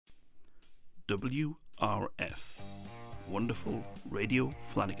WRF, Wonderful Radio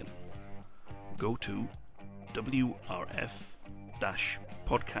Flanagan. Go to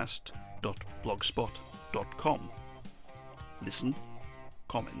wrf-podcast.blogspot.com. Listen,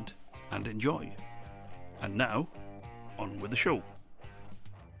 comment and enjoy. And now, on with the show.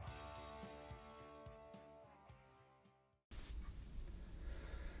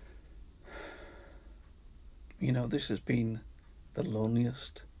 You know, this has been the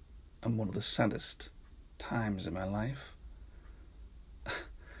loneliest and one of the saddest times in my life.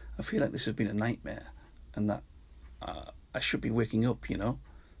 I feel like this has been a nightmare and that I should be waking up, you know,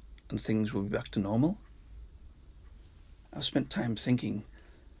 and things will be back to normal. I've spent time thinking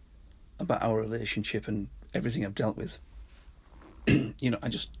about our relationship and everything I've dealt with. You know, I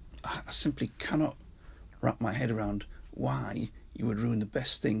simply cannot wrap my head around why you would ruin the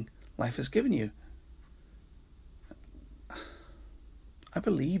best thing life has given you. I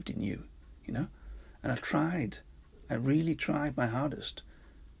believed in you, you know, and I really tried my hardest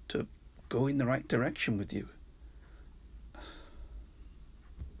to go in the right direction with you.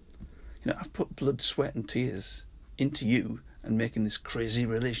 You know, I've put blood, sweat and tears into you and making this crazy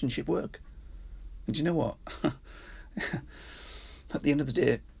relationship work. And you know what? At the end of the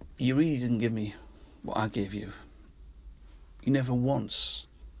day, you really didn't give me what I gave you. You never once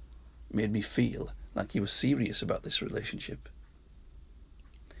made me feel like you were serious about this relationship.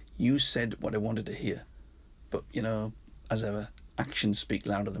 You said what I wanted to hear, but, you know, as ever, actions speak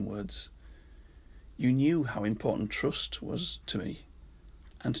louder than words. You knew how important trust was to me,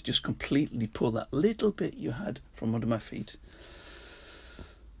 and to just completely pull that little bit you had from under my feet,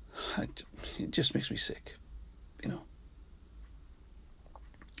 it just makes me sick, you know.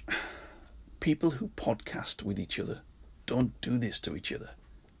 People who podcast with each other don't do this to each other.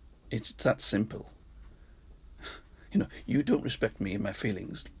 It's that simple. You know, you don't respect me and my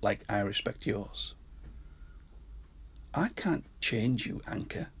feelings like I respect yours. I can't change you,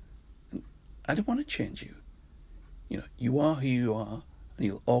 Anchor. And I don't want to change you. You know, you are who you are, and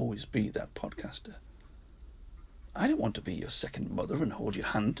you'll always be that podcaster. I don't want to be your second mother and hold your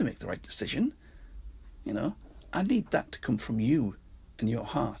hand to make the right decision. You know, I need that to come from you and your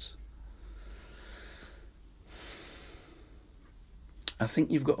heart. I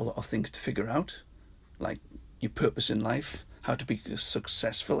think you've got a lot of things to figure out, like your purpose in life, how to be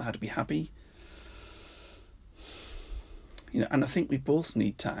successful, how to be happy. You know, and I think we both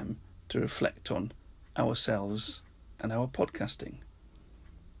need time to reflect on ourselves and our podcasting.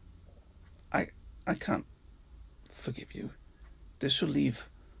 I can't forgive you. This will leave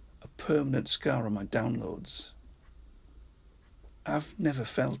a permanent scar on my downloads. I've never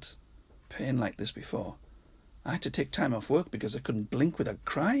felt pain like this before. I had to take time off work because I couldn't blink without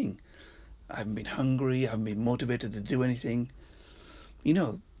crying. I haven't been hungry, I haven't been motivated to do anything. You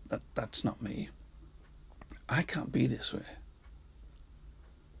know, that's not me. I can't be this way.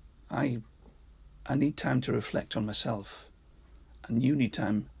 I need time to reflect on myself, and you need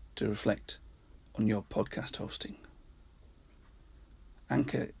time to reflect on your podcast hosting.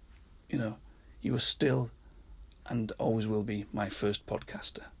 Anchor, you know, you are still and always will be my first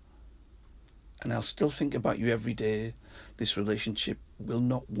podcaster. And I'll still think about you every day. This relationship will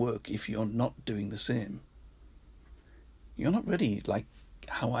not work if you're not doing the same. You're not ready like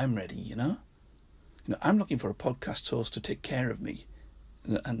how I'm ready, you know? You know, I'm looking for a podcast host to take care of me,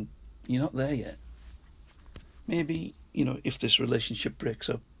 and you're not there yet. Maybe, you know, if this relationship breaks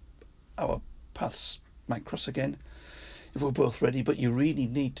up, our paths might cross again if we're both ready, but you really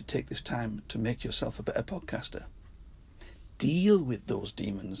need to take this time to make yourself a better podcaster. Deal with those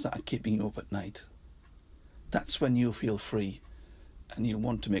demons that are keeping you up at night. That's when you'll feel free and you'll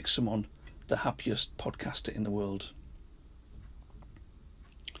want to make someone the happiest podcaster in the world.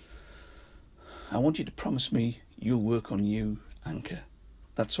 I want you to promise me you'll work on you, Anchor.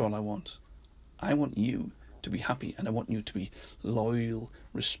 That's all I want. I want you to be happy, and I want you to be loyal,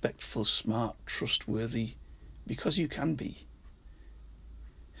 respectful, smart, trustworthy, because you can be.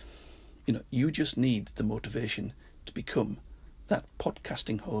 You know, you just need the motivation to become that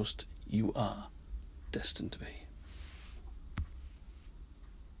podcasting host you are destined to be.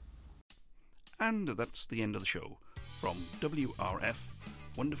 And that's the end of the show. From WRF,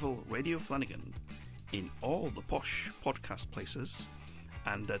 Wonderful Radio Flanagan, in all the posh podcast places,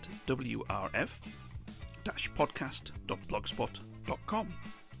 and at wrf-podcast.blogspot.com.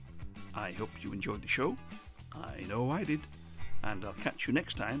 I hope you enjoyed the show. I know I did. And I'll catch you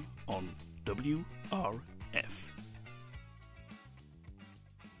next time on WRF.